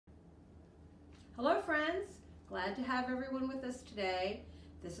Hello friends, glad to have everyone with us today.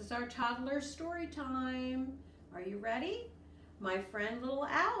 This is our toddler story time. Are you ready? My friend Little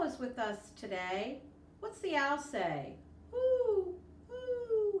Owl is with us today. What's the owl say? Woo,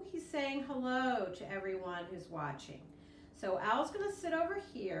 woo. He's saying hello to everyone who's watching. So Owl's going to sit over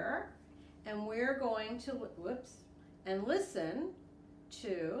here and we're going to, and listen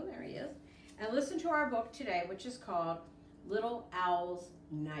to, there he is, and listen to our book today, which is called Little Owl's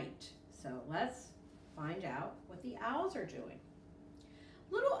Night. So let's find out what the owls are doing.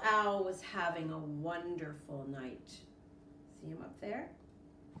 Little Owl was having a wonderful night. See him up there?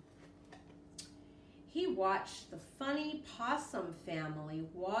 He watched the funny possum family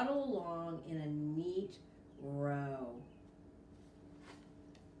waddle along in a neat row.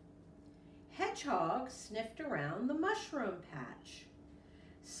 Hedgehog sniffed around the mushroom patch.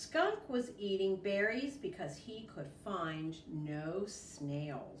 Skunk was eating berries because he could find no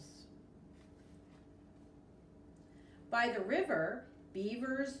snails. By the river,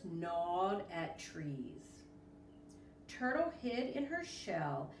 beavers gnawed at trees. Turtle hid in her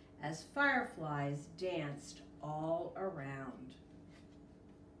shell as fireflies danced all around.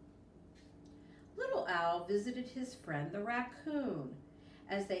 Little Owl visited his friend the raccoon.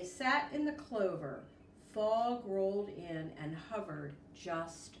 As they sat in the clover, fog rolled in and hovered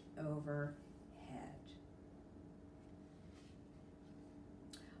just overhead.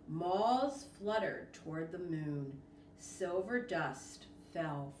 Moths fluttered toward the moon. Silver dust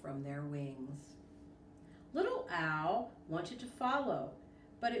fell from their wings. Little Owl wanted to follow,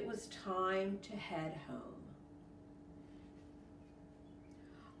 but it was time to head home.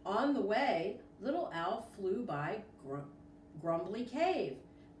 On the way, Little Owl flew by Grumbly Cave.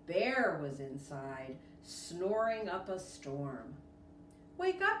 Bear was inside, snoring up a storm.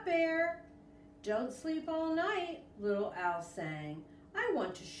 "Wake up, Bear! Don't sleep all night," Little Owl sang. "I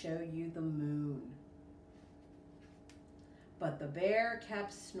want to show you the moon." But the bear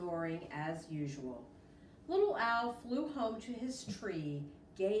kept snoring as usual. Little Owl flew home to his tree,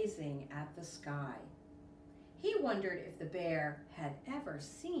 gazing at the sky. He wondered if the bear had ever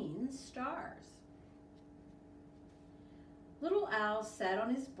seen stars. Little Owl sat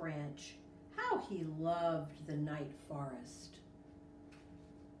on his branch. How he loved the night forest.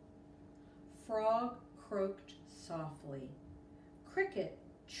 Frog croaked softly. Cricket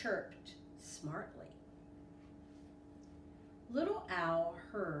chirped smartly. Little Owl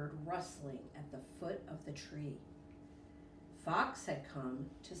heard rustling at the foot of the tree. Fox had come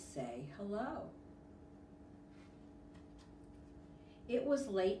to say hello. It was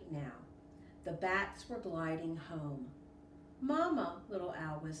late now. The bats were gliding home. "Mama," Little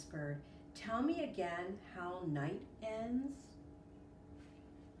Owl whispered, "tell me again how night ends."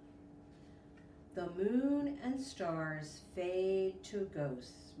 "The moon and stars fade to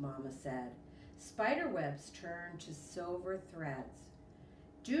ghosts," Mama said. "Spiderwebs turn to silver threads.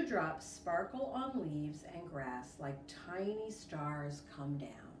 Dewdrops sparkle on leaves and grass like tiny stars come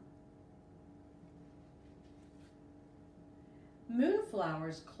down.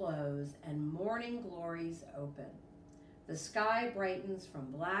 Moonflowers close and morning glories open. The sky brightens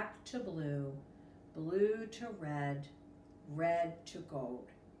from black to blue, blue to red, red to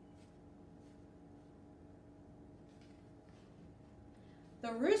gold.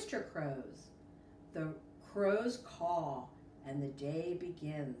 The rooster crows. The crows call and the day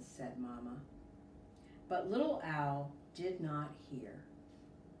begins," said Mama. But Little Owl did not hear.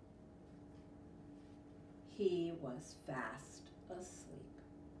 He was fast asleep.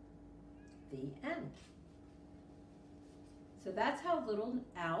 The end. So that's how Little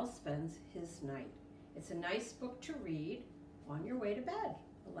Owl spends his night. It's a nice book to read on your way to bed,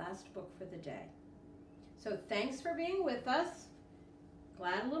 the last book for the day. So thanks for being with us.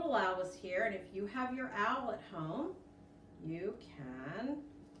 Glad Little Owl was here, and if you have your owl at home, you can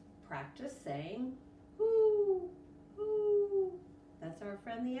practice saying, "Hoo, hoo." That's our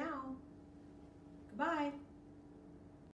friend the owl. Goodbye.